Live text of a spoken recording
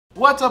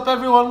What's up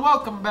everyone,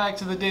 welcome back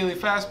to the Daily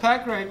Fast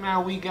Pack. Right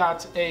now we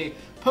got a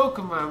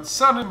Pokemon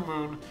Sun and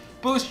Moon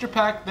booster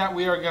pack that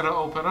we are going to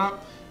open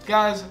up.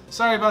 Guys,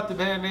 sorry about the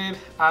band-aid.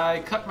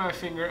 I cut my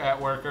finger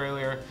at work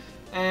earlier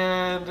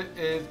and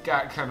it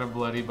got kind of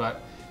bloody,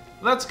 but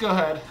let's go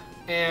ahead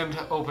and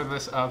open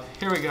this up.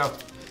 Here we go.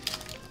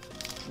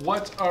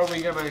 What are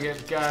we going to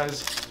get,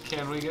 guys?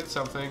 Can we get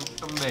something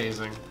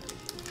amazing?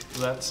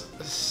 Let's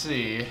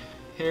see.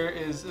 Here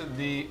is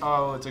the,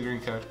 oh, it's a green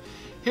code.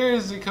 Here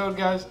is the code,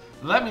 guys.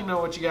 Let me know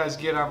what you guys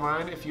get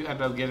online if you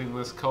end up getting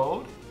this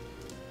code.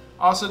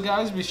 Also,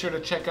 guys, be sure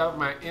to check out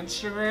my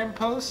Instagram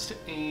post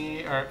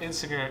or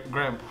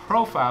Instagram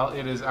profile.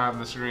 It is on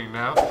the screen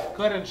now.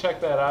 Go ahead and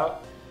check that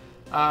out.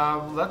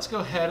 Let's go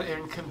ahead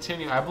and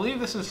continue. I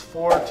believe this is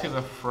 4 to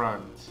the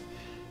front.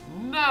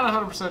 Not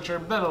 100% sure,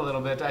 been a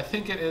little bit. I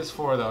think it is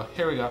 4 though.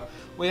 Here we go.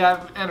 We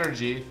have an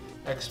Energy,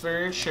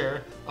 Experience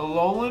Share,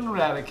 Alolan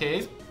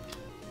Raticate,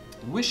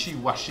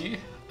 Wishy-Washy,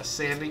 a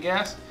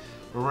Sandygast,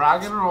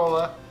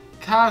 Roggenrola,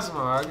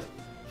 Cosmog,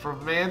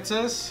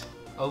 Fermantis,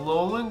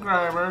 Alolan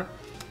Grimer,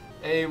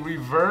 a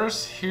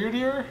Reverse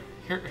Herdier,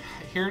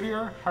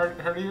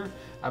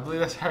 I believe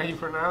that's how you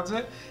pronounce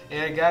it.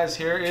 And guys,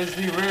 here is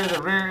the rare.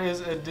 The rare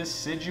is a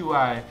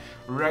Decidueye,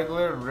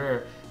 regular and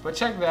rare. But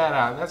check that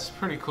out. That's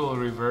pretty cool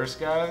reverse,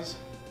 guys.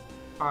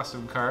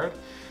 Awesome card.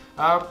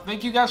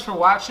 Thank you guys for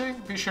watching.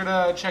 Be sure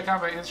to check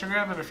out my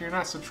Instagram, and if you're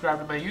not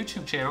subscribed to my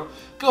YouTube channel,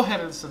 go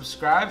ahead and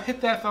subscribe. Hit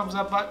that thumbs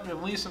up button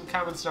and leave some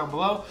comments down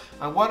below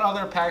on what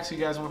other packs you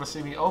guys want to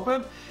see me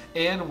open.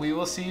 And we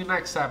will see you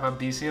next time on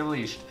BC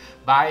Unleashed.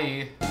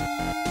 Bye!